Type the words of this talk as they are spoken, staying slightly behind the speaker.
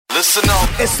Listen up.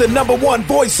 It's the number one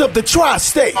voice of the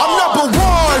tri-state. I'm number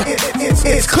one.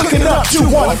 It's Cooking Up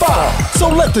 215. So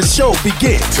let the show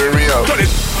begin. Turn me up.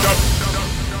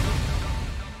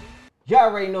 Y'all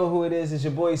already know who it is. It's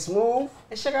your boy Smooth.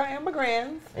 It's your girl Amber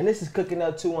Grand. And this is Cooking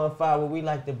Up 215, where we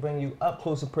like to bring you up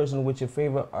close and personal with your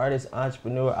favorite artist,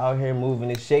 entrepreneur out here moving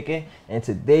and shaking. And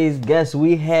today's guest,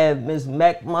 we have Miss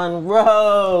Mac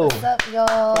Monroe. What's up,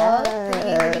 y'all? Pretty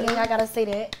gang, litty gang. I gotta say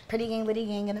that. Pretty gang, litty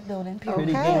gang in the building. Period.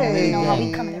 Pretty gang, litty You know how we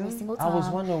gang. coming every single time. I was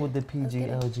wondering what the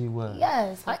PGLG was.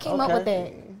 Yes, I came up with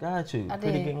that. Got you. I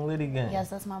Pretty did. gang, litty gang. Yes,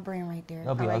 that's my brand right there.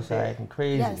 Y'all be I like outside that. acting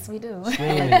crazy. Yes, we do.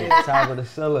 Screaming at the top of the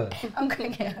cellar. I'm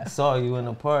good. Yeah. I saw you in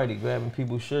a party grabbing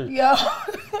people's shirts. Yo.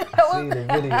 I see the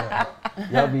video.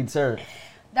 Y'all be turned.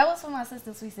 That was for my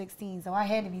sister's sweet 16, so I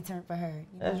had to be turned for her.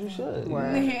 As you should.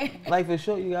 Right. Life is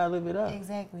short, you gotta live it up.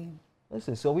 Exactly.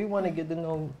 Listen, so we want to get to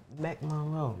know Mac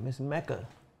Monroe, Miss Mecca.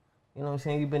 You know what I'm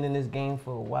saying? You've been in this game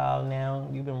for a while now.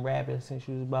 You've been rapping since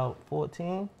you was about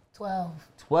 14? 12.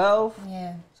 12?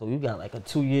 Yeah. So you got like a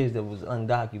 2 years that was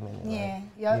undocumented. Yeah. Right?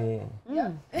 Yep.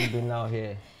 Yeah. Yep. You've been out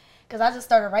here. Because I just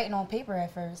started writing on paper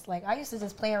at first. Like, I used to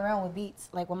just play around with beats.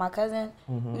 Like, with my cousin,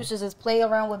 we used to just play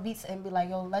around with beats and be like,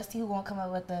 yo, let's see who's going to come up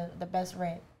with the best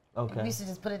rap. Okay. And we used to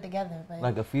just put it together. But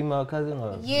Like a female cousin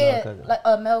or a male yeah, cousin? like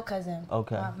a male cousin.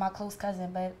 Okay. My close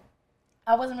cousin. But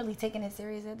I wasn't really taking it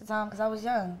serious at the time because I was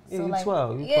young. Yeah, So, you like,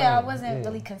 12. You yeah, I playing. wasn't Yeah.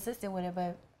 really consistent with it.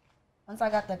 But once I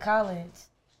got to college,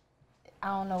 I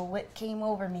don't know what came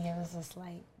over me. It was just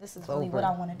like, this is really what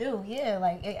I want to do. Yeah,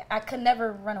 like, I could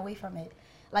never run away from it.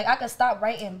 Like, I could stop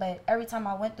writing, but every time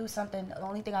I went through something, the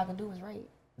only thing I could do was write.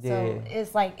 So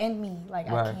it's like in me. Like,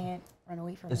 Right. I can't run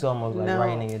away from It's it. almost like No.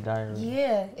 writing in your diary.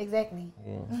 Yeah, exactly.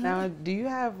 Yeah. Now, do you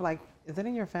have like, is it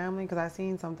in your family? Because I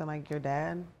seen something like your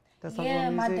dad does something Yeah,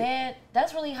 with my music. dad,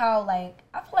 that's really how, like,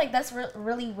 I feel like that's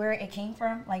really where it came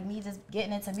from. Like, me just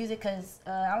getting into music because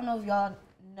I don't know if y'all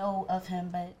know of him,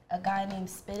 but a guy named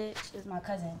Spitich is my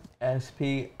cousin.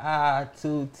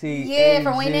 S-P-I-2-T-A-G. Yeah,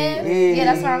 from Wayne. Yeah,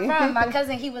 that's where I'm from. My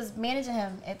cousin, he was managing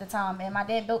him at the time, and my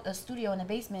dad built a studio in the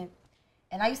basement.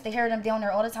 And I used to hear them down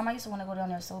there all the time. I used to want to go down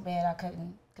there so bad I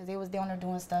couldn't, because they was down there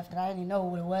doing stuff that I didn't even know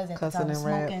what it was at Cussing the time, and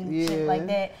rap. smoking, shit like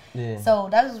that. Yeah. So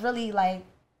that was really like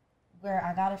where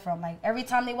I got it from. Like, every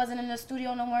time they wasn't in the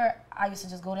studio no more, I used to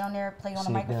just go down there, play on the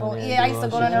Sneak down microphone. there and Yeah, I do used to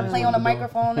all go down shit there, you play wanted on the to do.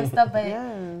 microphone and stuff. But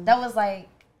Yeah. that was like,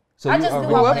 So I you just knew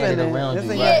already I had wanted it it. around It's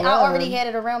you, in right? yeah, your I already blood. had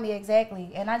it around me,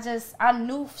 exactly. And I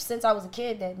knew since I was a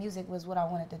kid that music was what I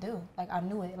wanted to do. Like, I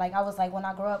knew it. Like, I was like, when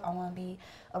I grow up, I want to be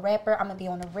a rapper. I'm going to be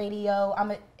on the radio.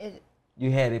 You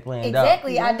had it planned out.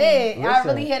 Exactly, I did. I Listen,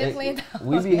 really had it planned out.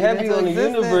 We be heavy on the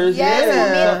Existence. universe. Yes, Yeah.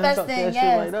 manifesting, Suck that shit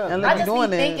yes. right up. And I like just doing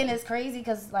be it. thinking it's crazy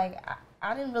because, like,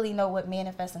 I didn't really know what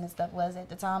manifesting and stuff was at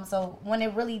the time. So when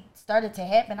it really started to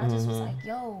happen, I just was like,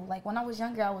 yo, like, when I was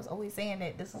younger, I was always saying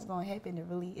that this is going to happen. It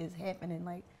really is happening.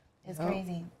 Like, it's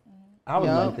crazy. I was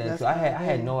Yup, like that that's too. I had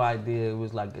crazy. no idea it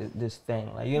was like this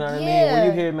thing. Like, you know what I mean? Yeah. When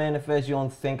you hear manifest, you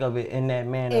don't think of it in that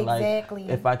manner. Exactly. Like,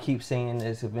 if I keep saying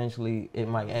this, eventually it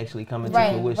might actually come into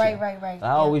Right, fruition. right. I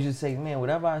always just say, man,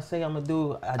 whatever I say I'm gonna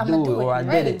do, I do I'ma it, do it. or I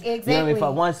Right, did it. You know what I mean? If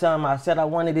exactly. one time I said I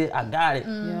wanted it, I got it.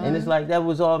 And it's like that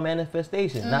was all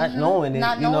manifestation, not knowing it.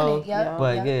 Not you knowing know? it, yep.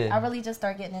 But yep. yeah. I really just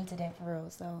started getting into that for real.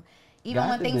 So even Got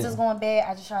when to things be. is going bad,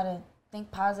 I just try to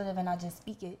think positive and I just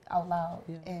speak it out loud.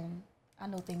 Yeah. And I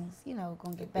know things, gonna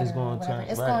get better. It's gonna or whatever. turn,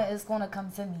 It's right. it's gonna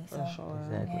come to me. So For sure.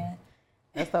 Exactly. yeah.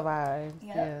 That's the vibe.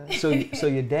 Yeah. Yeah. So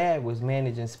your dad was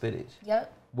managing Spitich.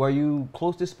 Yep. Were you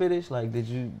close to Spitich? Like, did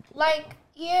you? Like,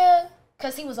 yeah,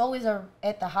 cause he was always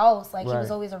at the house. Like, he was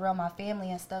Right. always around my family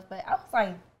and stuff. But I was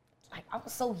like I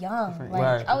was so young. Different. Like,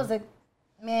 Right. I was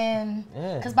man.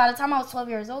 Yeah. Cause by the time I was 12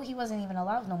 years old, he wasn't even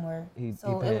alive no more. He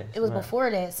So passed, it was right. before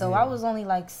that. So Yeah. I was only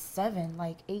like 7,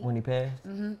 like 8. When he passed?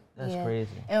 Mm-hmm. That's yeah. crazy.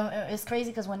 And it's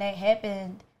crazy because when that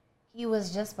happened, he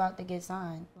was just about to get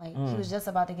signed. Like, he was just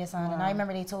about to get signed. And I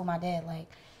remember they told my dad, like,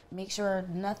 make sure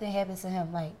nothing happens to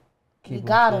him. Like, Keep we him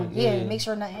got him. safe, Yeah, yeah. make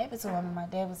sure nothing happens to him. And my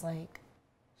dad was like,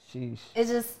 Sheesh. it's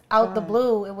just out the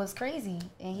blue. It was crazy.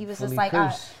 And he was Fully just like,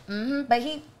 cursed. but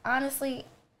he, honestly,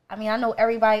 I mean, I know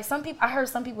everybody, I heard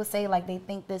some people say, like, they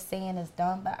think this saying is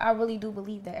dumb, but I really do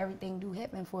believe that everything do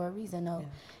happen for a reason, though.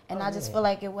 Yeah. And I just feel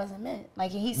like it wasn't meant.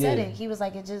 Like, and he said it. He was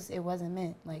like, it wasn't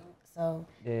meant. Like, so,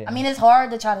 Yeah. I mean, it's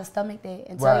hard to try to stomach that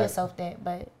and tell Right. yourself that,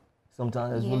 but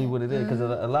Sometimes that's Yeah. really what it is, because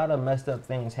a lot of messed up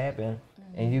things happen,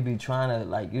 and you be trying to,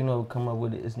 like, come up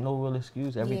with it. It's no real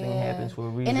excuse. Everything happens for a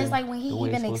reason. And it's like when he the way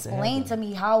it's even supposed to explained to happen.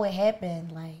 me how it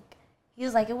happened, like, he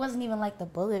was like, it wasn't even like the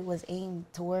bullet was aimed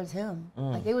towards him.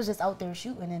 Like, they was just out there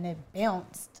shooting and it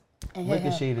bounced and hit him.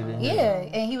 Ricocheted in. Yeah,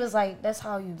 and he was like, "That's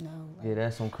how you know." Like, Yeah,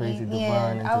 that's some crazy divine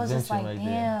intervention I was just like, right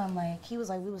damn. Like he was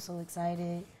like, we were so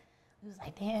excited. He was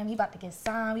like, damn, he about to get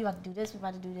signed. We about to do this. We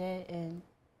about to do that, and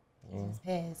he just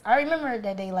passed. I remember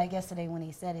that day like yesterday when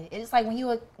he said it. It's like when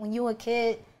you a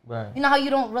kid. Right. You know how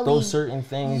you don't really those certain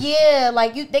things. Yeah,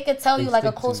 like they could tell you like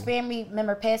a close to. family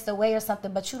member passed away or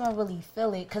something, but you don't really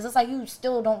feel it because it's like you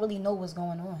still don't really know what's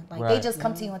going on. Like they just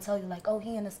come to you and tell you like, oh,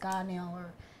 he in the sky now,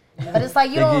 or but it's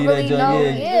like you don't really know.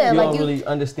 Yeah, you like don't really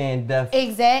understand death.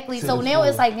 Exactly. So now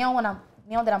it's like now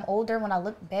that I'm older, when I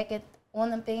look back on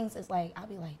them things, it's like I'll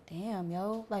be like, damn,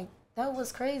 yo, like that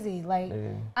was crazy. Like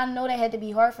I know that had to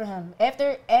be hard for him.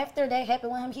 After that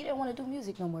happened with him, he didn't want to do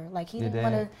music no more. Like he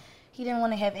didn't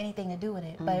want to have anything to do with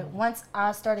it. But once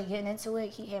I started getting into it,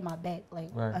 he had my back,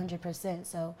 like 100%.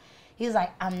 So he was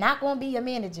like, I'm not going to be your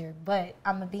manager, but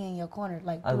I'm going to be in your corner.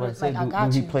 Like, I got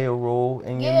you. Do he play a role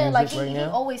in your music like right now?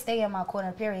 he always stay in my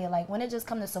corner, period. Like, when it just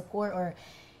comes to support or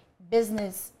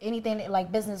business, anything, like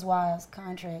business-wise,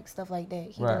 contracts, stuff like that,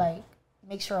 he would, like,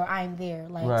 make sure I'm there.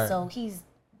 Like, so he's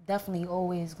definitely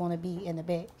always going to be in the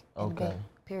back,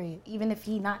 period. Even if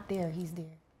he's not there, he's there.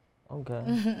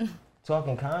 Okay.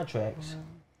 Talking contracts,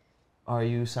 are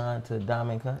you signed to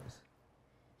Diamond Cuts?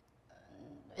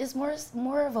 It's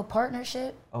more of a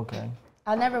partnership. Okay.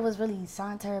 I never was really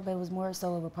signed to her, but it was more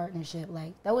so of a partnership.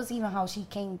 Like that was even how she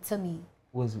came to me.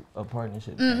 Was a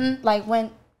partnership. Like when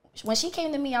she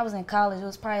came to me, I was in college. It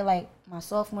was probably like my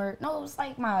sophomore. No, it was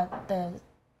like my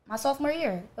sophomore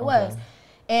year. It was,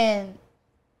 and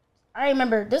I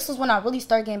remember this was when I really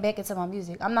started getting back into my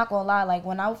music. I'm not gonna lie, like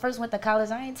when I first went to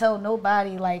college, I ain't tell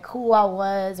nobody like who I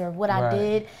was or what I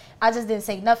did. I just didn't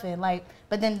say nothing. Like,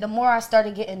 but then the more I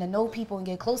started getting to know people and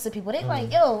get close to people, they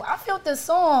like, yo, I felt this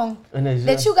song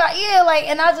that you got, like,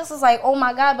 and I just was like, oh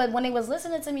my God. But when they was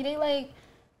listening to me, they like,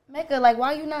 Mecca, like,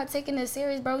 why you not taking this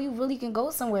serious, bro? You really can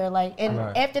go somewhere. Like, and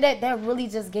after that really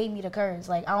just gave me the courage.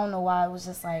 Like, I don't know why. It was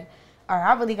just like, all right,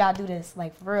 I really got to do this,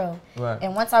 like, for real. Right.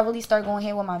 And once I really started going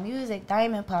here with my music,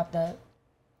 Diamond popped up.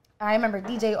 I remember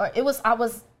I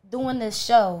was doing this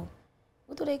show.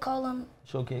 What do they call them?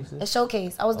 Showcases? A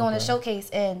showcase. I was doing a showcase,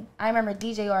 and I remember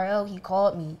DJ RL, he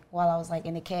called me while I was, like,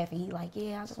 in the cafe. He like,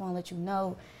 yeah, I just want to let you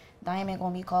know Diamond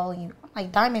gonna be calling you. I'm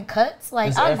like, Diamond Cuts?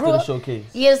 Like, I grew up. After the showcase?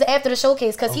 Yeah, it's after the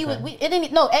showcase, because it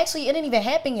didn't even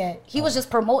happen yet. He was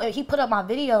just promoting. He put up my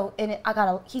video, and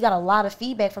he got a lot of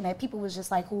feedback from that. People was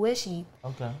just like, who is she?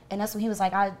 Okay. And that's when he was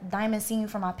like, Diamond seen you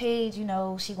from my page, you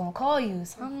know, she gonna call you.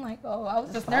 So I'm like, oh, I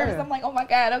was just nervous. I'm like, oh my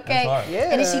God, okay.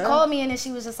 Yeah. And then she called me, and then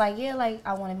she was just like, yeah, like,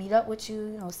 I want to meet up with you,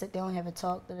 you know, sit down and have a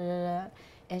talk, da da da.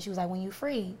 And she was like, when you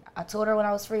free? I told her when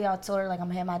I was free, like, I'm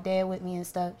gonna have my dad with me and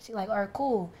stuff. She like, all right,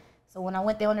 cool. So when I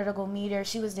went down there to go meet her,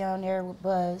 she was down there with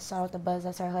Buzz. Shout out to Buzz,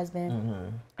 that's her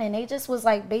husband. And they just was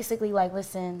like, basically like,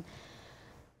 listen,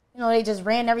 you know, they just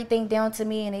ran everything down to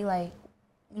me, and they like,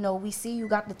 you know, we see you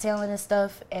got the talent and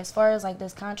stuff. As far as like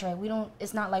this contract,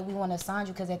 it's not like we want to sign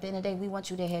you, because at the end of the day, we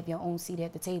want you to have your own seat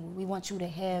at the table. We want you to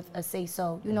have a say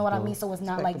so. You know what I mean? So it's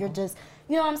not like you're just,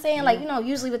 you know what I'm saying? Like, you know,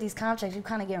 usually with these contracts, you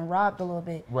kind of getting robbed a little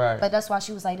bit. Right. But that's why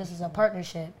she was like, this is a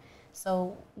partnership.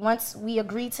 So once we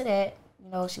agreed to that, you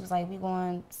know, she was like, we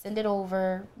going to send it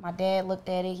over. My dad looked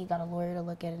at it. He got a lawyer to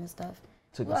look at it and stuff.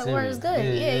 Took it serious. It's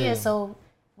good. Yeah. So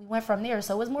we went from there.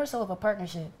 So it was more so of a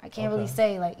partnership. I can't really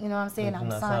say, like, you know what I'm saying?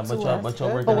 I'm signed to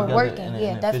her. But we're working. In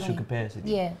an official capacity.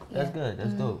 Yeah. That's good.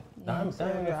 That's dope.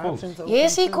 Yeah,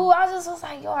 she cool. I just was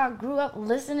like, yo, I grew up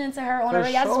listening to her on the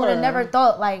radio. I just would have never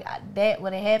thought, like, that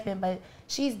would have happened. But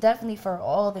she's definitely for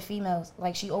all the females.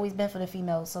 Like, she always been for the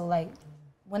females. So, like,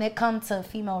 when it comes to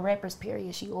female rappers,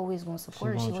 period, she always gonna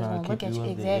support. She always gonna look at you.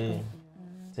 Exactly.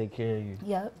 Take care of you.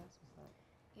 Yep.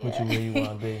 Put you where you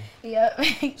wanna be. Yep.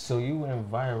 So you went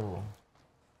viral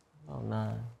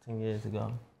about 9-10 years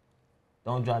ago.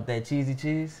 Don't drop that cheesy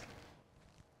cheese.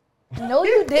 No,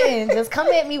 you didn't. Just come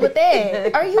at me with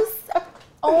that. Are you?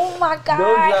 Oh my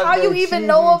God! How you even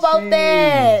know about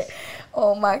that?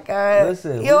 Oh my God!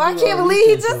 Listen, yo, I can't believe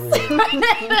he just said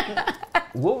that.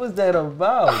 What was that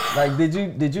about? Like, did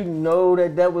you know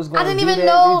that was going to be I didn't even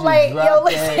know, like, yo,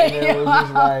 listen, yo.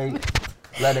 Just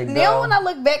like, let it go. Now when I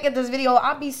look back at this video,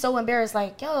 I'll be so embarrassed.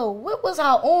 Like, yo, what was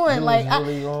I on? Like,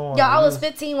 really on. Yo, I was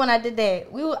 15 when I did that.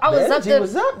 I was up there.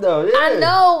 Was up though. Yeah. I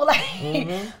know.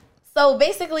 Like, so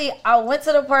basically, I went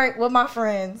to the park with my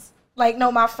friends. Like, no,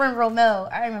 my friend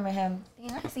Romel. I remember him.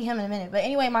 I can see him in a minute. But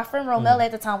anyway, my friend Romel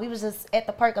at the time, we was just at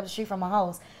the park up the street from my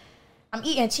house. I'm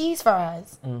eating cheese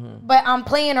fries, but I'm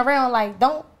playing around like,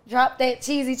 don't drop that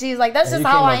cheesy cheese. Like, that's And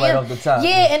just how I am. right off the top,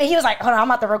 yeah, and then he was like, hold on, I'm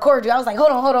about to record you. I was like,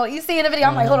 hold on. You see in the video,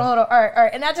 I'm like, hold on. All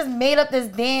right. And I just made up this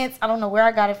dance. I don't know where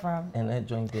I got it from. And that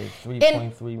joint did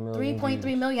 3.3 million.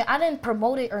 3.3 million. I didn't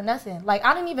promote it or nothing. Like,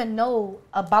 I didn't even know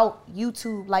about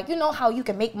YouTube. Like, you know how you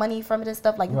can make money from it and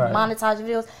stuff? Like, you can monetize your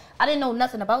videos. I didn't know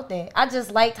nothing about that. I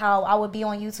just liked how I would be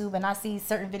on YouTube and I see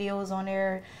certain videos on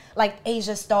there, like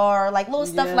Asia Star, like little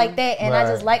stuff like that. And I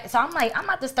just like, so I'm like, I'm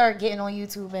about to start getting on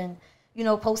YouTube and, you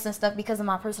know, posting stuff because of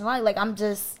my personality. Like,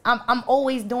 I'm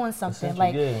always doing something.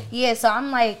 Like, so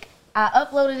I'm like, I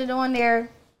uploaded it on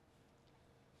there.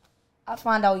 I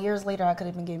find out years later I could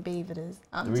have been getting paid for this.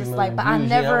 I'm just like, but I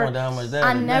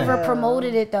never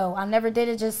promoted it though. I never did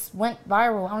it. Just went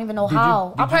viral. I don't even know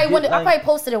how. I probably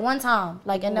posted it one time,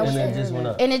 like, and that was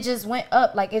it. And it just went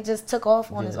up. Like, it just took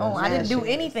off on its own. I didn't do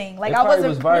anything. Like, I wasn't. It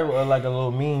was viral or like a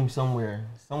little meme somewhere.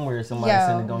 Somebody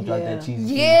said, "Don't drop that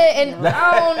cheesy." Yeah, and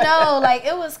I don't know. Like,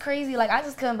 it was crazy. Like, I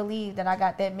just couldn't believe that I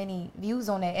got that many views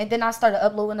on that. And then I started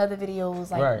uploading other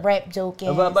videos, like rap joking.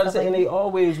 And they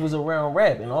always was around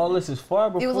rap, and all this is far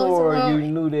before you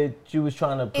knew that you was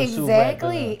trying to pursue rap.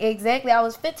 Exactly. I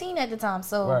was 15 at the time,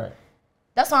 so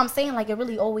that's why I'm saying, like, it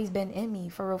really always been in me,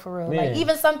 for real. Man. Like,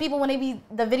 even some people, when they be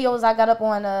the videos I got up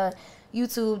on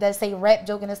YouTube that say rap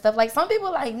joking and stuff, like, some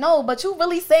people like, no, but you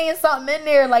really saying something in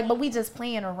there, like, but we just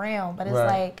playing around. But it's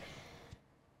like,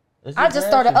 I just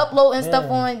started uploading stuff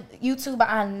on YouTube, but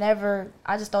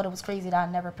I just thought it was crazy that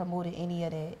I never promoted any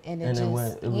of that. And it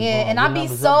and I be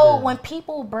so, when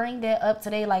people bring that up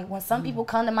today, like, when some people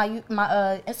come to my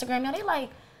Instagram now, they like,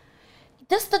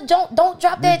 don't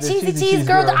drop that cheesy cheese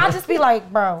girl. I just be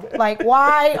like, bro, like,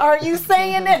 why are you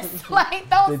saying this? Like,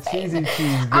 don't say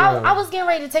that. I was getting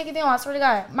ready to take it down. I swear to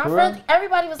God, my friends,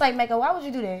 everybody was like, Mecca, why would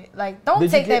you do that? Like, don't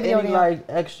take that video down. Did you get any like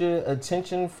extra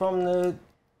attention from the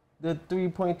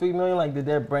 3.3 million? Like, did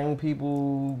that bring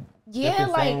people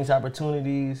different things,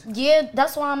 opportunities? Yeah,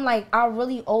 that's why I'm like, I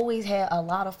really always had a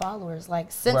lot of followers.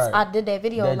 Like, since I did that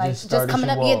video, that like, just coming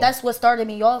up, that's what started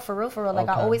me off, for real. Like,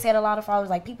 I always had a lot of followers.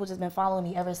 Like, people just been following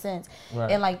me ever since.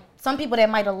 And like, some people that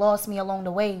might have lost me along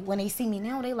the way, when they see me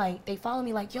now, they follow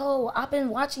me like, yo, I've been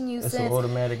watching you since. It's an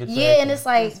automatic attraction. Yeah, and it's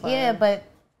like, but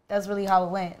that's really how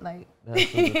it went. Like,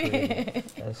 that's super crazy.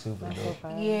 That's super dope.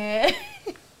 Yeah.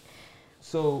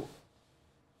 So,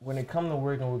 when it come to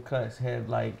working with Cuts, have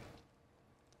like,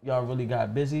 y'all really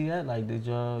got busy yet? Like, did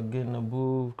y'all get in the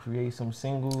booth, create some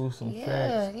singles, some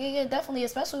tracks? Yeah, definitely.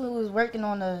 Especially when we was working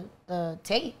on the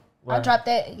tape. I dropped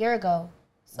that a year ago.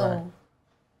 So.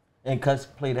 And Cuts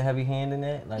played a heavy hand in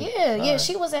that? Like, yeah.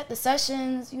 She was at the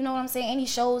sessions. You know what I'm saying? Any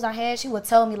shows I had, she would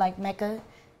tell me, like, Mecca,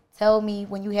 tell me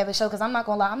when you have a show. Because I'm not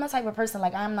going to lie. I'm the type of person,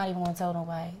 like, I'm not even going to tell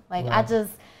nobody. Like,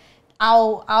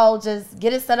 I'll just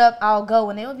get it set up, I'll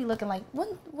go, and they'll be looking like,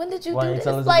 when did you do this?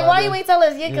 Like, why you ain't tell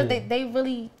us? Yeah, because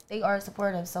they are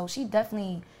supportive. So she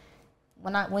definitely,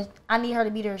 when I need her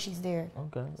to be there, she's there.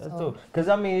 Okay, that's dope. Because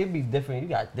I mean, it'd be different. You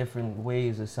got different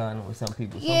ways of signing with some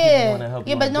people. Some people want to help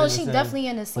you. Yeah, but no, she definitely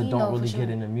in the scene. But don't really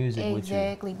get into music with you.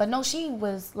 Exactly. But no, she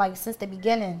was like since the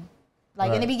beginning.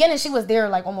 Like in the beginning, she was there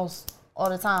like almost all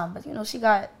the time, but you know, she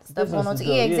got stuff going on too.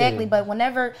 Yeah, exactly. But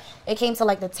whenever it came to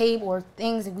like the tape or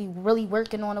things that we really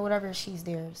working on or whatever, she's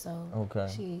there. So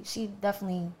she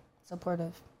definitely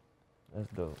supportive. That's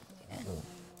dope. Yeah. That's dope.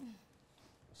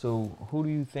 So who do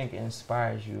you think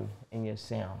inspires you in your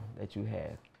sound that you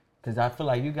have? Because I feel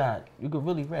like you could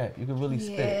really rap, you could really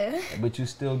spit, but you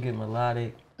still get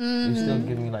melodic. You still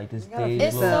give me like this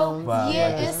Dave Low vibe. Yeah,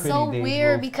 like it's so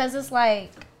weird because it's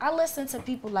like I listen to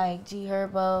people like G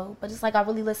Herbo, but it's like I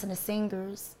really listen to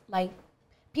singers, like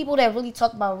people that really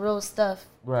talk about real stuff.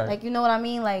 Right. Like, you know what I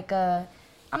mean? Like I'm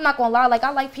not gonna lie, like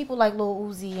I like people like Lil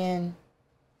Uzi and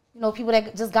you know, people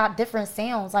that just got different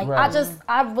sounds. Like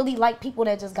I really like people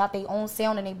that just got their own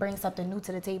sound and they bring something new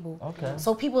to the table. Okay.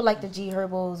 So people like the G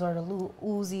Herbos or the Lil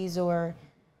Uzis or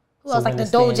who else, like the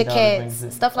Doja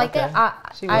Cats, stuff like that.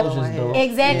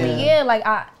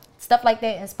 Like stuff like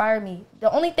that inspired me.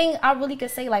 The only thing I really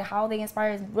could say like how they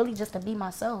inspire is really just to be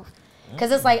myself. Cause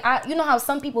it's like you know how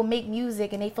some people make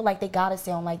music and they feel like they gotta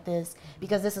sound like this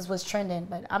because this is what's trending,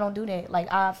 but I don't do that. Like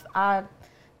I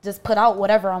just put out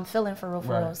whatever I'm feeling for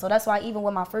real. So that's why even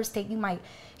with my first take, you might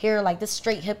hear like this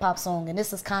straight hip hop song, and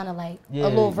this is kind of like a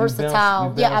little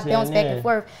versatile. I bounce back and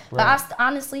forth. But I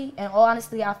honestly,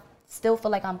 I still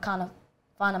feel like I'm kind of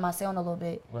finding my sound a little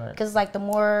bit. Because it's like the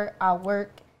more I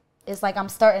work, it's like I'm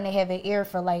starting to have an ear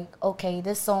for like, okay,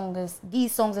 these songs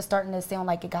are starting to sound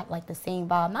like it got like the same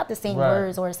vibe. Not the same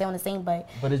words or it sound the same, but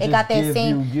it got that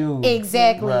same.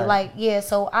 Exactly. Like, yeah,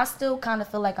 so I still kind of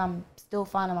feel like I'm still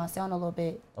finding my sound a little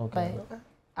bit. Okay. But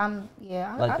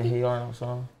like the Hey Arnold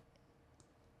song?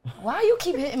 why you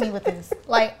keep hitting me with this?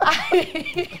 Like,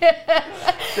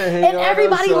 and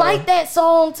everybody liked that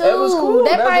song too. It was cool.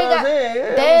 That That's probably what I'm saying. Yeah,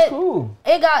 it was cool.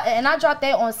 It got, and I dropped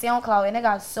that on SoundCloud, and it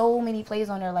got so many plays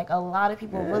on there. Like a lot of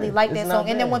people really like that song.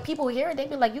 And then when people hear it, they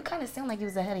be like, "You kind of sound like you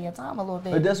was ahead of your time a little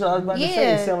bit." But that's what I was about to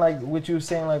say. It sound like what you were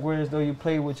saying, like whereas though you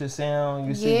play with your sound.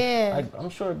 You see, like, I'm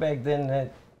sure back then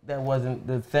that wasn't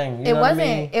the thing. You know what I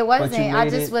mean? It wasn't. I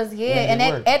just was And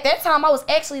at that time, I was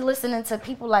actually listening to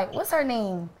people like, what's her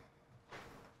name?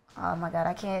 Oh my God,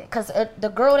 I can't. Because the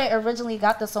girl that originally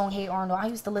got the song Hey Arnold, I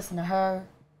used to listen to her,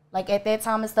 like at that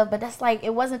time and stuff. But that's like,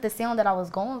 it wasn't the sound that I was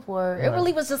going for. Right. It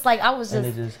really was just like, I was just. And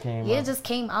it just came out. It just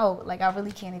came out. Like, I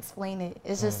really can't explain it.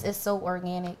 It's just, it's so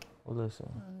organic. Well, listen,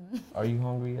 are you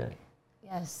hungry yet?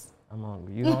 Yes. I'm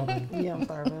hungry. You hungry? Yeah, I'm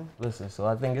starving. Listen, so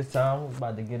I think it's time. We're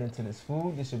about to get into this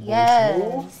food. This your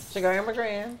boy Smooth. Sugar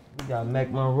immigrant. We got Mac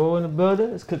Monroe in the building.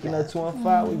 It's cooking at 2 and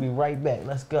 5. We'll be right back.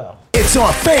 Let's go. It's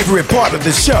our favorite part of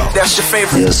the show. That's your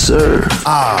favorite? Yes, sir.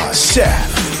 Ah,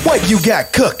 chef, what you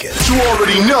got cooking? You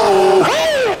already know.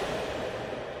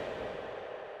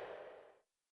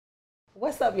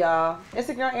 What's up, y'all? It's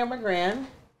your girl immigrant.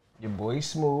 Your boy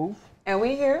Smooth. And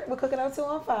we here, we're cooking up 2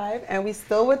 on 5, and we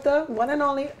still with the one and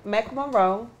only Mac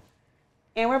Monroe.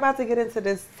 And we're about to get into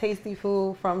this tasty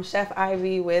food from Chef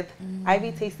Ivy with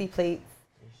Ivy Tasty Plates.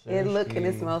 It look and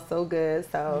it smells so good.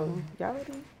 So y'all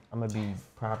ready? I'm gonna be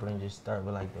proper and just start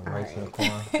with like the rice and the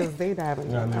corn. Cause they diving.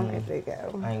 You know what I I'm mean? like, they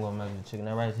go. I ain't gonna measure the chicken.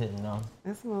 That rice hitting though.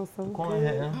 It smells so good. Corn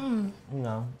hitting. You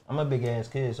know, I'm a big ass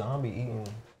kid, so I'm be eating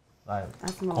like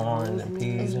corn and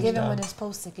peas. It's and giving stuff. what it's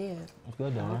supposed to give. It's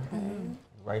good though, right?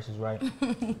 Rice is right.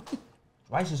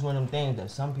 Rice is one of them things that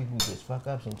some people just fuck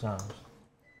up sometimes.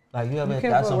 Like you ever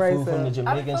got some food from the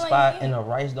Jamaican spot and the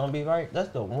rice don't be right? That's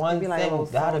the one thing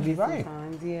gotta be right.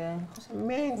 Yeah. That's the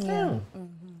main thing.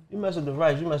 You mess with the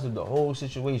rice, you mess with the whole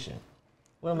situation.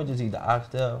 Well, I'm gonna just eat the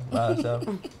oxtail by itself.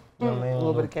 You know what I mean? A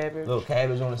little bit of cabbage. Little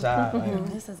cabbage on the side. Like,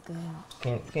 this is good.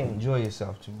 Can't enjoy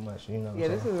yourself too much, you know. Yeah,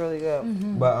 this is really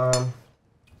good. But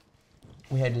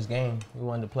we had this game we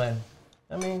wanted to play.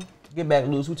 I mean, get back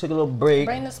loose. We took a little break.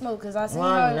 Bring the smoke, cause I see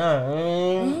plotting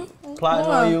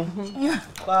on you.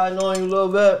 Plotting on you a little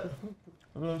bit.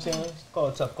 You know what I'm saying? It's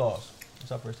called Tough Calls.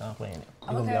 It's our first time playing it.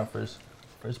 You're gonna be our first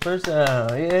person.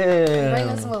 Yeah. Bring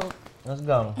the smoke. Let's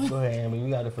go. Go ahead, Amber. You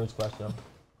got the first question.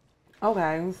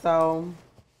 Okay, so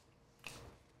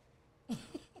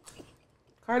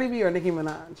Cardi B or Nicki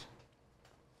Minaj?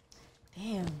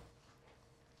 Damn.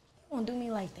 You won't do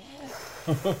me like that.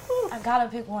 I gotta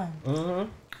pick one. Yeah,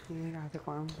 you gotta pick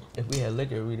one. If we had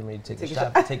liquor, we'd have made take a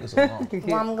shot to take us so long.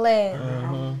 Well, I'm glad.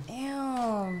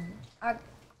 Damn.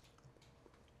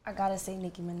 I gotta say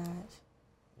Nicki Minaj.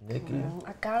 Nicki?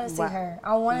 I gotta say her.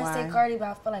 I want to say Cardi, but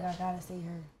I feel like I gotta say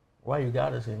her. Why you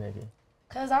gotta say Nicki?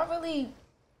 Cause I really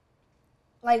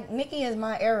like Nicki is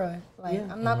my era. Like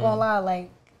I'm not gonna lie,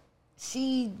 like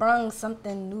she brings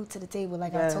something new to the table.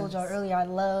 Like I told y'all earlier, I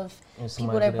love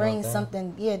people that bring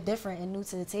something different and new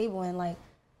to the table. And like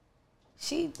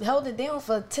she held it down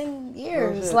for 10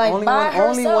 years, like by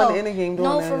herself. Only one in the game doing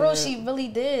that. No, for real, she really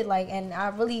did. Like, and I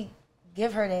really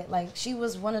give her that. Like, she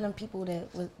was one of them people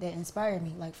that inspired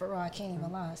me. Like, for real, I can't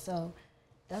even lie. So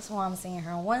that's why I'm saying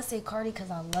her. I want to say Cardi because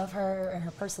I love her and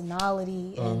her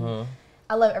personality and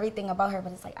I love everything about her.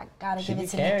 But it's like I gotta give it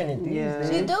to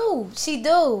Nicki. She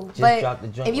do. But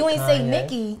if you ain't say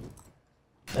Nicki,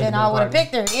 then I would have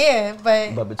picked her. Yeah,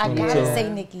 but I gotta say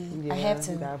Nicki. I have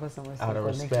to. Out of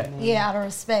respect. Yeah, out of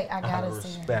respect, I gotta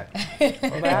say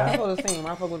her. But I feel the same.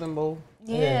 I fuck with them both.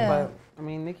 Yeah. But I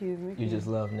mean, Nicki is Nicki. You just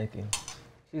love Nicki.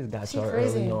 She's got you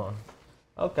early on.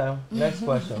 Okay, next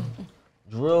question.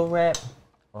 Drill rap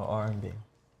or R&B?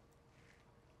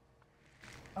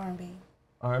 R&B.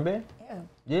 R&B? Yeah.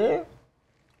 Yeah?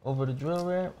 Over the drill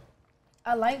rap?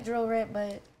 I like drill rap,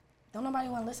 but don't nobody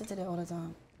want to listen to that all the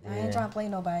time. I ain't trying to play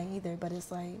nobody either, but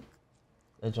it's like...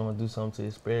 That you want to do something to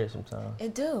your spirit sometimes.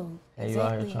 It do. Hey, you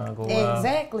out here trying to go wild.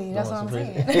 Exactly. That's what I'm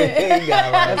saying.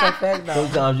 That's a fact, though.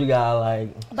 Sometimes you got to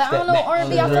like... But I don't know,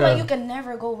 R&B, I feel like you can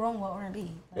never go wrong with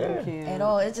R&B. Like, at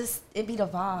all. It be the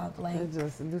vibe. Like, it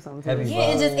just do something to you.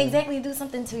 Yeah, it just do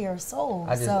something to your soul.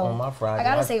 I just, on my Friday... I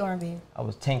got to say R&B. I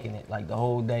was tanking it like the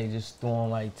whole day, just throwing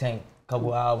like tank.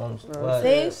 Couple albums,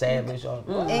 Savage.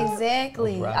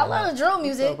 Exactly. I love drill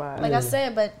music, like I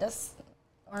said, but that's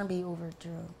R&B over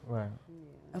drill. Right.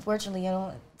 Unfortunately, I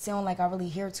don't sound like I really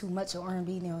hear too much of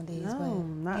R&B nowadays.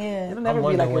 No, but it'll never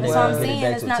be like what I'm saying.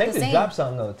 It's not Tank the same. Tank dropped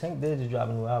something though. Tank did just drop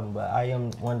a new album, but I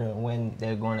am wondering when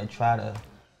they're going to try to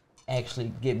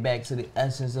actually get back to the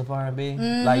essence of R&B.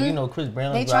 Like Chris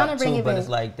Brown dropped too, but it's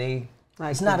like they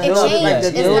Like it's not it changed. like the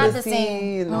it's not the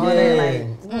same. And all that,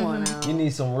 like, come on now. You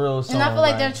need some real songs. And I feel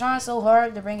like they're trying so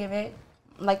hard to bring it back.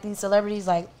 Like these celebrities,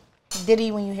 like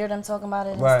Diddy, when you hear them talking about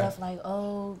it and stuff, like,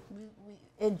 oh,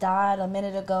 it died a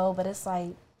minute ago, but it's like,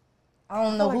 I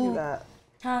don't know who.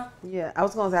 Huh? Yeah, I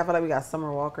was gonna say I feel like we got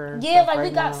Summer Walker. Yeah, like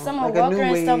we got Summer Walker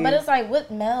and stuff, but it's like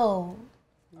with Mel.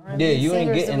 Yeah, you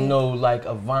ain't getting no like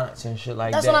Avants and shit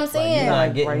like that. That's what I'm saying.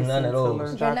 Like, you're not getting none of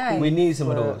those. You're not. We need some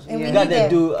of those. And we got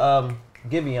that dude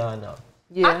Giveon though.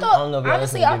 Yeah, I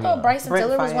thought Bryson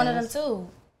Tiller was one of them too.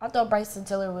 I thought Bryson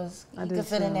Tiller he could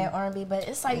fit in that R&B, but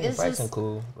it's like it's Bryson just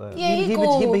cool. But yeah, he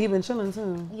cool. He been chilling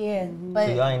too. Yeah, but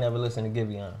so y'all ain't never listened to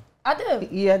Giveon. I do.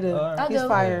 Yeah, I do. I do. He's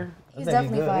fire. He's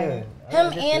definitely fire.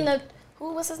 Him and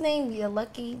what's his name? Yeah,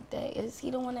 Lucky Day. Is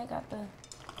he the one that got the?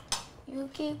 You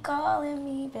keep calling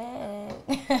me back.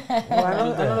 Well, I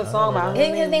know the song about him.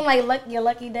 Isn't his name like Your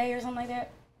Lucky Day or something like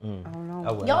that? I don't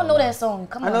know. Y'all know that song.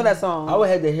 Come on. I know that song. I would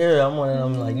have to hear it. I'm one of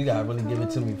them like, you gotta really give it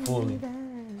to me fully.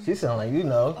 She sound like you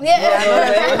know.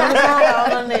 Yeah. I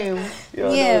know the name.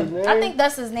 Yeah, I think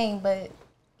that's his name, but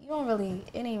you don't really.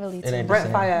 It ain't really. It ain't Brent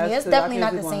Fire. Yeah, it's definitely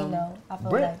not the same though. I feel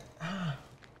Brent, like.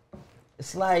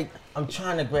 it's like I'm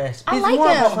trying to grasp it. I like him.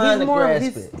 I'm trying to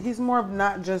grasp it. He's more of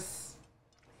not just.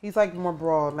 He's like more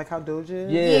broad, like how Doja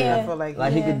is. Yeah. I feel like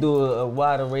he could do a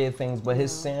wide array of things, but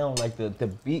his sound, like the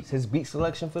beats, his beat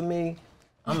selection for me,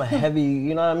 I'm a heavy,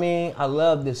 you know what I mean? I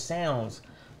love the sounds.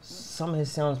 Some of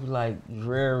his sounds be like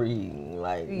dreary,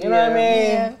 like, you know what I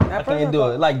mean? Yeah. I can't do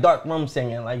it. Like dark room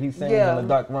singing, like he's singing in a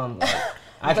dark room.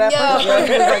 Like, I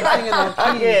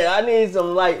need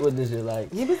some light with this shit.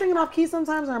 Like, you be singing off key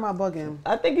sometimes, or am I bugging?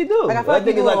 I think you do. Like, I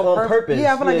think it's like on purpose.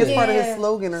 Yeah, I feel like it's part of his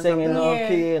slogan or singing something. off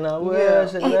key and I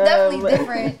wish. He's definitely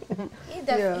different. He's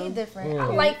different.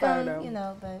 I like him, you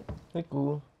know, but he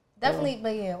cool. Definitely,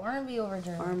 but yeah, R&B over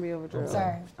drill. R&B over drill.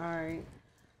 Sorry. All right.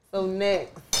 So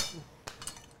next,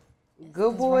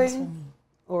 Good Boy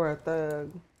or a Thug?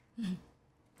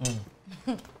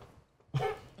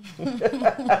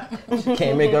 She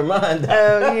can't make her mind up.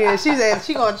 Oh yeah, she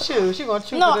gonna choose. She gonna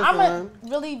choose. No, for this I'm one.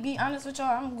 gonna really be honest with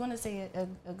y'all. I'm gonna say a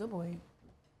Good Boy.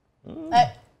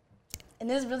 And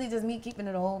this is really just me keeping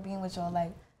it a whole being with y'all.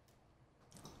 Like,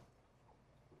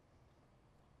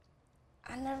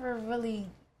 I never really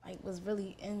was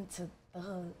really into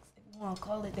thugs, if you want to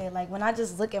call it that. Like, when I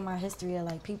just look at my history of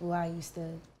like people I used to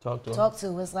talk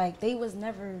to, it's like they was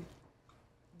never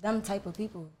them type of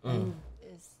people.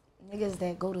 It's niggas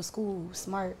that go to school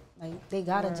smart, like they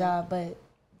got a job, but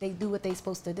they do what they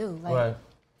supposed to do. Like,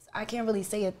 I can't really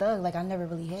say a thug. Like, I never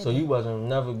really had. So you wasn't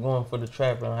never going for the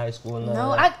trap in high school?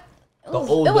 No,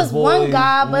 it was one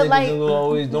guy, but like who were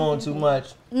always doing too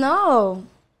much. No,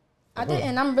 I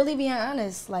didn't. I'm really being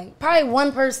honest. Like, probably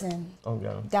one person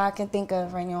that I can think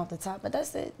of right now off the top, but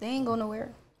that's it. They ain't go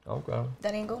nowhere. Okay.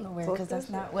 That ain't go nowhere because that's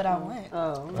not what I want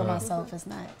for myself. It's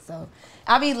not. So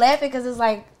I be laughing because it's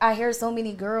like I hear so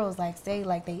many girls like say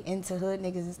like they into hood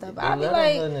niggas and stuff. But I be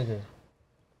like,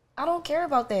 I don't care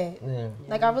about that. Yeah.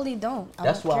 Like, I really don't.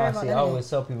 That's why I always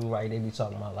tell people, right, they be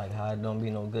talking about like how it don't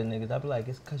be no good niggas. I be like,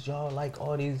 it's cause y'all like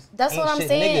all these That's what I'm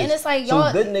saying. Niggas. And it's like,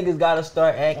 y'all. So good niggas gotta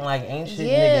start acting like ain't shit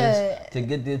niggas to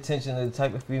get the attention of the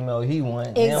type of female he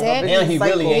want. Exactly. And he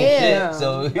really ain't shit.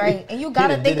 So right. And you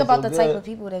gotta think about the type of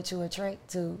people that you attract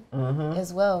to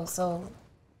as well. So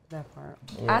that part.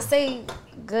 I say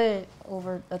good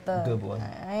over a thug. Good boy.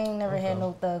 I ain't never had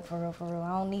no thug for real. I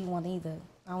don't need one either.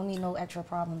 I don't need no extra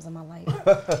problems in my life. For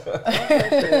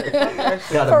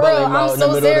real, I'm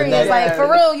so serious. Like, for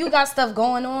real, you got stuff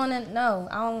going on, and no,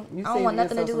 I don't want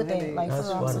nothing to do with that. Like, for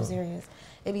real, I'm so serious.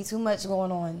 It be too much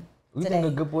going on. You think a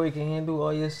good boy can handle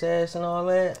all your sass and all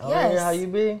that? Yes. I hear how you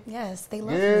be? Yes, they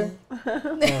love me.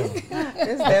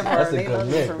 It's that part. That's a good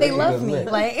mix. They love me.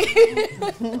 Like,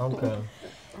 okay.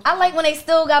 I like when they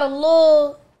still got a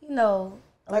little, you know,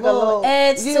 like a little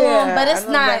edge to them, but it's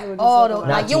not all the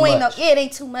like you ain't it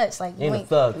ain't too much. Like, you ain't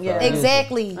thug. Yeah,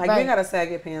 exactly. Like, you gotta sag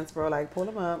your pants, bro. Like, pull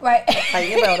them up. Right.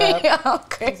 Tighten your belt up.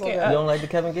 Okay. You don't like the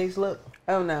Kevin Gates look?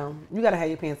 Oh no, you gotta have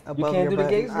your pants above you can't your do butt.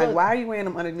 The Gates look? Why are you wearing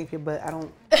them underneath your butt? I don't.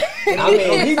 I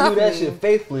mean, he do that shit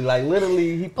faithfully. Like,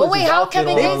 literally, he puts. But wait, how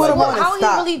Kevin Gates? How he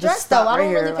really dressed though? I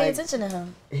don't really pay attention to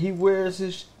him. He wears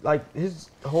his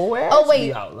whole ass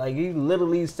be out. Like, he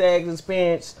literally sags his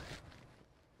pants.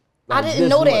 Like, I didn't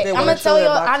know that. I'm gonna tell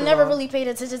y'all, I never really paid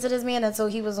attention to this man until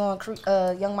he was on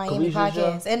Young Miami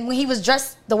podcast, and when he was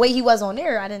dressed the way he was on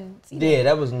there, I didn't see that. Yeah,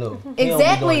 that was new.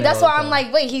 Exactly. That's why I'm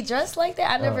like, wait, he dressed like that?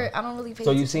 I don't really pay attention.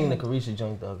 So you seen the Carisha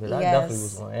junk though? Because I definitely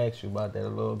was gonna ask you about that a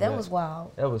little bit. That was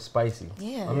wild. That was spicy.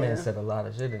 Yeah. My man said a lot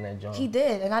of shit in that junk. He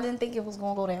did, and I didn't think it was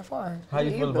gonna go that far. How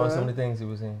you feel about some of the things he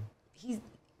was in?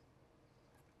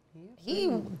 he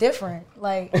different.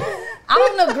 Like, I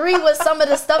don't agree with some of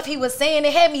the stuff he was saying.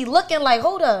 It had me looking like,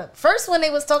 hold up. First, when they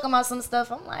was talking about some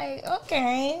stuff, I'm like,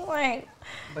 okay, like.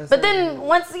 But then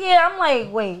once again, I'm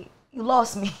like, wait, you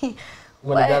lost me.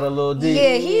 When it got a little deep.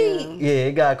 Yeah,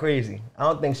 it got crazy. I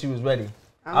don't think she was ready.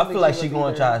 I feel like she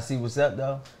gonna try to see what's up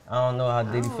though. I don't know how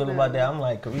Diddy feel about that. I'm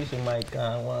like, Carisha might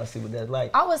kind of want to see what that's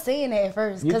like. I was saying that at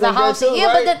first because of how she,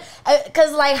 but then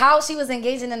because like how she was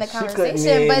engaging in the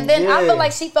conversation. But then I feel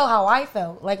like she felt how I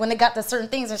felt, like when it got to certain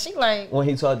things, and she like when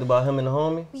he talked about him and the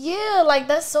homie. Yeah, like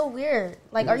that's so weird.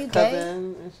 Like, are you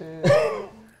gay?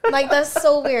 Like, that's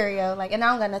so weird, yo. Like, and I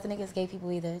don't got nothing against gay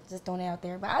people either. Just throwing it out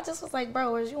there. But I just was like,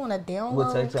 bro, was you on a download?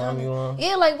 What type time you on?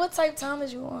 Yeah, like, what type time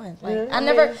is you on? Like, I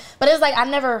never, but it's like, I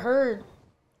never heard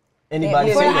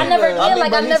anybody say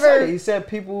that. I never. He said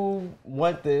people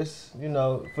want this, you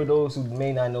know, for those who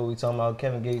may not know what we're talking about.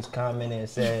 Kevin Gates commented and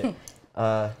said,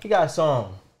 he got a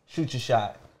song, Shoot Your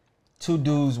Shot. 2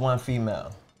 dudes, 1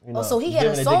 female. You know, so he had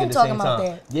a song talking about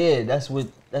that. Yeah, that's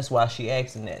why she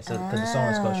asking that. So, because the song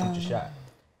is called Shoot Your Shot.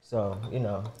 So, you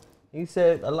know, he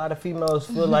said a lot of females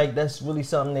feel like that's really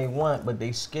something they want, but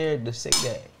they scared to say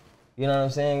that. You know what I'm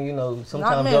saying? You know,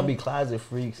 sometimes they'll be closet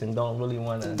freaks and don't really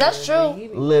want to. That's true.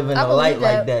 Live in a light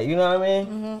like that. You know what I mean?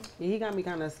 Mm-hmm. He got me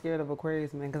kind of scared of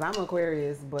Aquarius, man, because I'm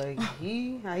Aquarius, but how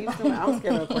you feeling? I'm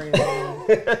scared of Aquarius,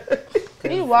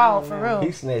 man. He wild for real.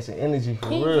 He's snatching energy for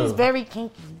real. He's very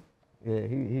kinky. Yeah,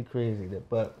 he crazy.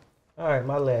 But all right,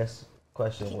 my last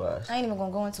question was. I ain't even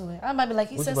gonna go into it. I might be like,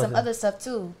 he said some other stuff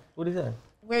too. What did he say?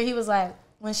 Where he was like,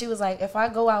 when she was like, if I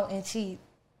go out and cheat,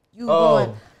 you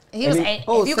going. He was like,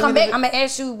 if you come back, I'm going to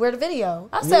ask you where the video.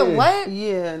 I said, what?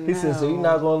 Yeah, no. He said, so you're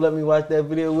not going to let me watch that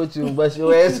video with you and bust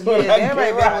your ass when I get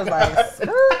right there was like,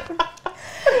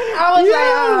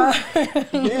 I was like,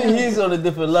 he's on a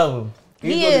different level.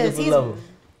 He is.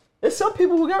 There's some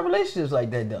people who got relationships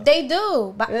like that, though. They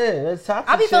do. But yeah, that's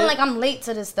toxic I be feeling like I'm late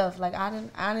to this stuff. Like, I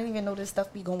didn't even know this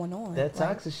stuff be going on. That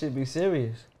toxic shit be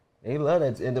serious. They love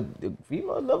that. And the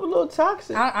females love a little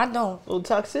toxic. I don't. A little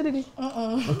toxicity.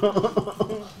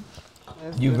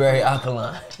 You very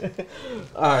alkaline.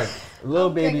 All right.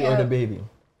 Lil Baby or the baby?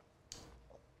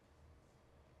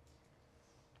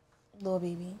 Lil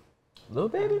Baby. Lil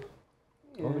Baby?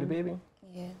 Yeah. Over the baby?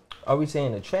 Yeah. Are we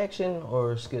saying attraction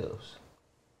or skills?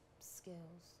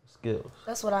 Skills.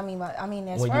 That's what I mean by. I mean,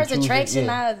 as far as attraction,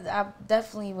 I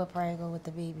definitely would probably go with the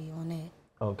baby on that.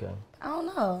 Okay. I don't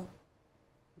know.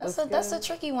 That's a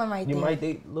tricky one right there. You might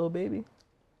date Lil Baby?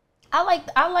 I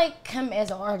like him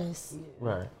as an artist.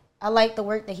 Right. I like the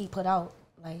work that he put out.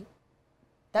 Like,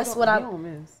 that's what I don't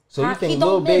miss. So you think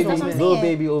Lil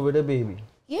Baby over the baby?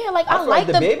 Yeah, like I like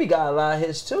the baby got a lot of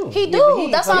hits too. He do.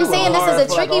 That's what I'm saying. This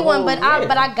is a tricky one, but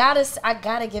I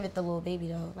gotta give it to Lil Baby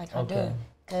though. Like I do.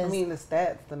 I mean the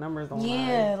stats, the numbers don't lie.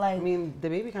 Yeah, like I mean the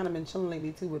baby kind of been chilling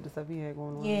lately too with the stuff he had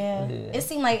going on. Yeah, it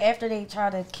seemed like after they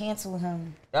tried to cancel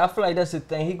him. I feel like that's the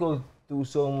thing. He goes through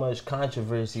so much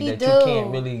controversy that you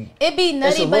can't really. It be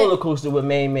nutty, it's a roller coaster with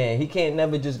main man. He can't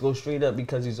never just go straight up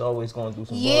because he's always going through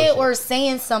some bullshit. Or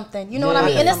saying something. You know what I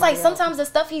mean? And it's like sometimes the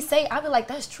stuff he say, I be like,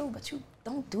 that's true, but you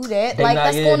don't do that. Like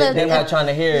that's gonna. They're not trying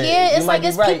to hear it. Yeah, it's like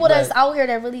it's people that's out here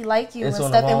that really like you and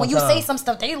stuff. And when you say some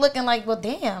stuff, they looking like, well,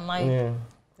 damn, like. Yeah.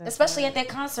 Especially at that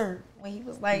concert when he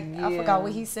was like, I forgot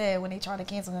what he said when they tried to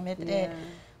cancel him after that.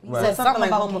 He said something like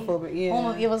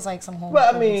homophobic. It was like some homophobic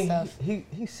but I mean, stuff.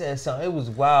 He said something. It was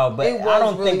wild, but I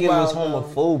don't think it was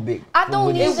homophobic. I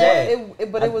don't either.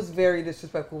 But it was very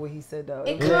disrespectful what he said though.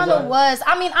 It kind of was.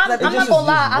 I mean, I'm not gonna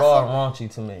lie. Raw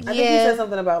raunchy to me. I think he said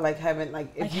something about like having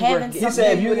like if you were. He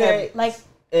said if you had like.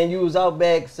 And you was out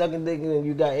back sucking dick and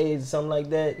you got AIDS or something like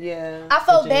that. Yeah. I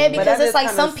felt bad because it's like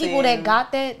some people that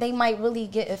got that, they might really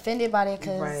get offended by that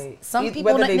because some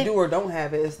people... Whether they do or don't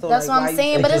have it, it's still that's what I'm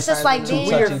saying, but it's just like...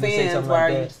 Weird fans, why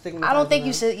are you sticking I don't think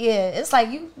you should... Yeah, it's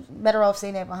like you better off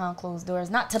saying that behind closed doors,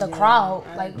 not to the crowd.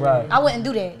 Like, I wouldn't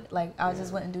do that. Like, I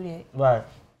just wouldn't do that. Right.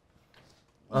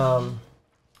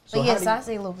 But yes, I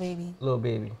say Lil Baby. Lil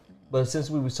Baby. But since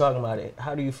we was talking about it,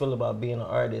 how do you feel about being an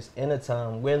artist in a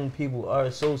time when people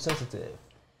are so sensitive?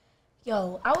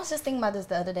 Yo, I was just thinking about this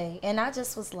the other day, and I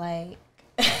just was like,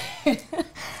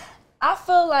 I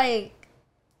feel like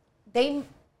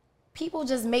people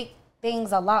just make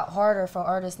things a lot harder for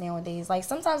artists nowadays. Like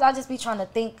sometimes I just be trying to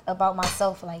think about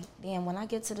myself, like, damn, when I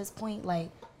get to this point, like,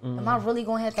 am I really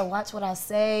going to have to watch what I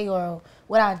say or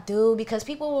what I do? Because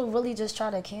people will really just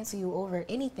try to cancel you over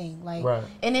anything. Like,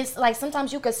 and it's like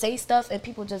sometimes you could say stuff and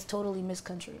people just totally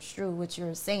misconstrue what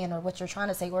you're saying or what you're trying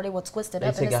to say, or they will twist it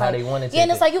up. Take it how they want to take and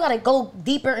it's like you got to go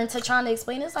deeper into trying to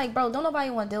explain. It's like, bro, don't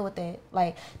nobody want to deal with that.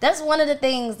 Like, that's one of the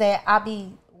things that I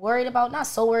be worried about, not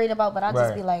so worried about, but I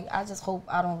just be like, I just hope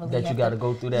I don't really that you got to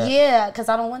go through that. Yeah, because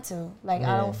I don't want to. Like,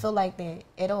 I don't feel like that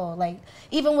at all. Like,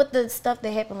 even with the stuff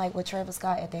that happened, like with Travis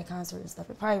Scott at that concert and stuff,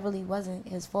 it probably really wasn't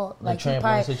his fault. Like, the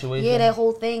trampoline situation. Yeah, that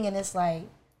whole thing, and it's like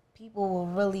people will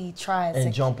really try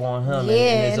and jump on him. Yeah,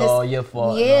 and it's all your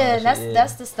fault. Yeah, and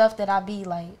that's the stuff that I be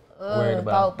like. Worried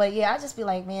about. But yeah, I just be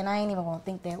like, man, I ain't even gonna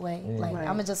think that way. Like, I'm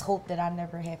gonna just hope that I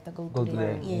never have to go through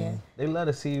that. Yeah. They let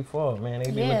us see you fall, man.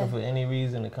 They be looking for any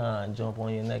reason to kind of jump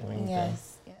on your neck and anything.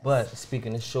 Yes. But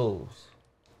speaking of shows,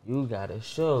 you got a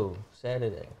show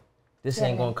Saturday. This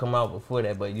ain't gonna come out before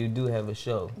that, but you do have a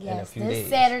show in a few days. This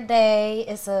Saturday,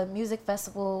 it's a music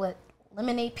festival at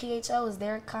Lemonade PHO. Is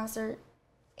their concert.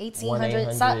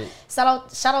 1800. Shout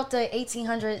out to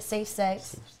 1800 Safe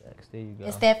Sex. There you go.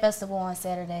 It's that festival on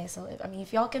Saturday. So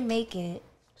if y'all can make it,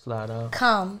 slide out.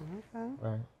 Come. Okay.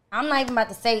 Right. I'm not even about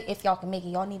to say if y'all can make it.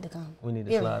 Y'all need to come. We need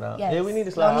to slide out. Yes. Yeah, we need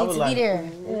to slide out. Y'all need to be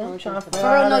there. Yeah, I'm trying to For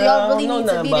real, no, y'all really need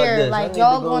to be there. Like,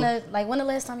 y'all gonna, like, when the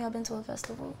last time y'all been to a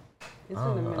festival? I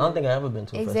don't think I've ever been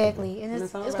to a festival. Exactly. And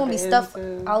it's gonna be stuff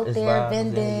out there,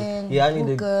 vending, yeah, I need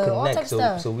hookah, to all type connect of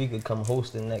stuff. so we could come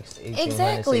host the next 1800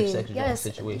 exactly. Safe Sex Yes.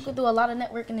 situation. You could do a lot of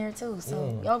networking there too.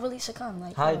 So y'all really should come.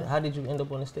 Like, how did you end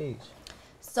up on the stage?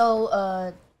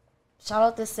 So shout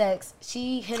out to Sex.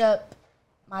 She hit up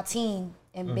my team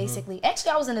and basically,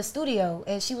 actually I was in the studio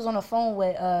and she was on the phone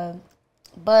with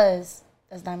Buzz.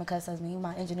 That's Diamond Cut's husband. He's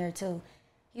my engineer too.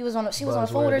 She was on the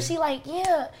phone with her. She like,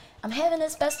 yeah, I'm having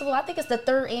this festival. I think it's the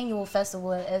 3rd annual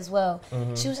festival as well.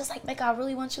 She was just like, Mecca, I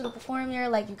really want you to perform here.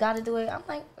 Like, you got to do it. I'm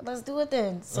like, let's do it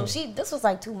then. So this was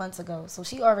like 2 months ago. So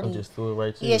she already just threw it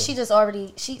right to you. you. She just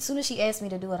already. As soon as she asked me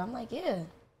to do it, I'm like, yeah.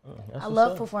 I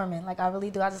love performing. Like, I really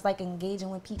do. I just like engaging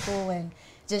with people and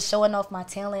just showing off my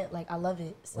talent. Like, I love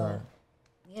it. So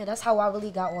yeah, that's how I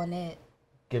really got on that.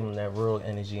 Give them that real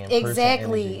energy and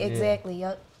exactly.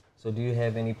 Yep. So do you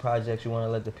have any projects you want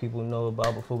to let the people know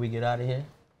about before we get out of here?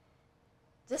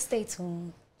 Just stay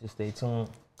tuned.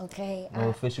 Okay. No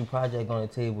official project on the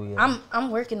table yet.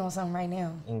 I'm working on something right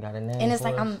now. Ain't got a name. And it's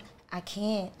like us? I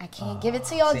can't give it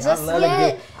to y'all just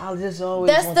yet. I just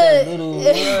always want that little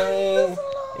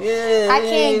yeah. I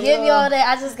can't give y'all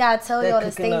that. I just gotta tell y'all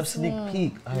to stay tuned. Sneak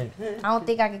peek. I don't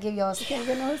think I could give y'all.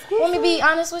 Let me be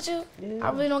honest with you.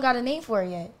 I really don't got a name for it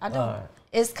yet. I don't.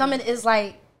 It's coming. It's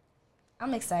like,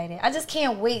 I'm excited. I just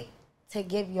can't wait to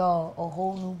give y'all a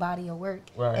whole new body of work.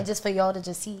 Right. And just for y'all to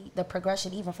just see the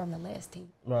progression even from the last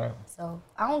tape. Right. So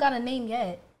I don't got a name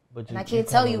yet. But and I can't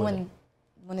tell you when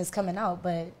it's coming out,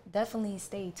 but definitely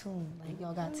stay tuned. Like,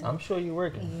 y'all got to. I'm sure you're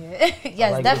working. Yeah.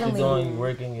 Yes, like definitely. What you're doing, you're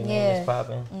working, your name is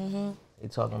popping. They're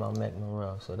talking about Mac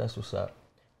Monroe, so that's what's up.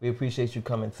 We appreciate you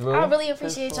coming through. I really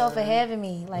appreciate y'all for having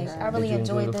me. Like, I really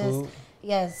enjoyed this. Food?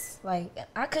 Yes, like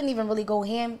I couldn't even really go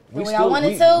ham the way I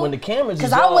wanted to. When the cameras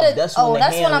is off, that's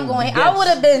when I'm going. I would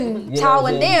have been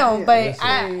chowing down, but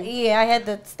I had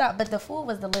to stop. But the food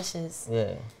was delicious.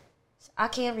 Yeah. I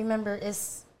can't remember.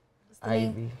 What's the Ivy.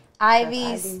 name?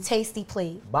 Ivy's Tasty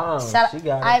Plate. Bomb. Shout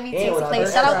out Ivy Tasty Plate.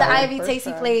 Shout out to Ivy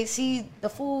Tasty Plate. The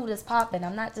food is popping.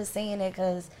 I'm not just saying it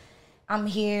because I'm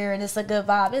here and it's a good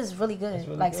vibe. It's really good.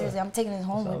 Really like, seriously, I'm taking it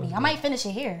home with me. I might finish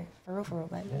it here, for real,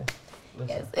 but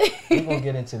listen, we're going to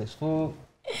get into this food.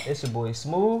 It's your boy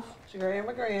Smooth. Sugar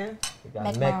McGran. We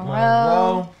got Mac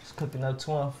Monroe. It's cooking up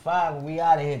 2 and 5. We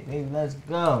out of here, baby. Let's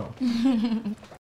go.